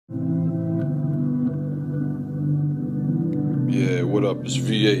what up? It's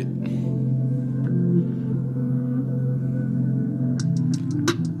V8.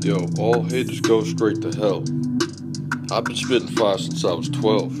 Yo, all haters go straight to hell. I've been spitting fire since I was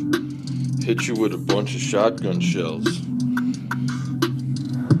 12. Hit you with a bunch of shotgun shells.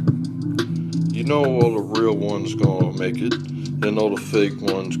 You know all the real ones gonna make it, and all the fake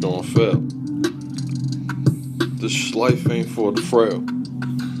ones gonna fail. This life ain't for the frail.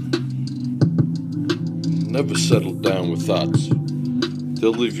 Never settle down with thoughts. They'll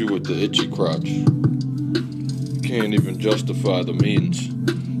leave you with the itchy crotch. You can't even justify the means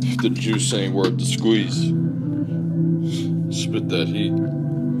if the juice ain't worth the squeeze. Spit that heat.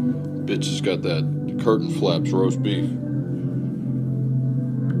 Bitch has got that curtain flaps roast beef.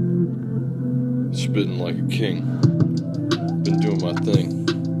 Spitting like a king. Been doing my thing.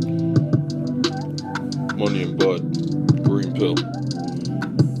 Money and bud. Green pill.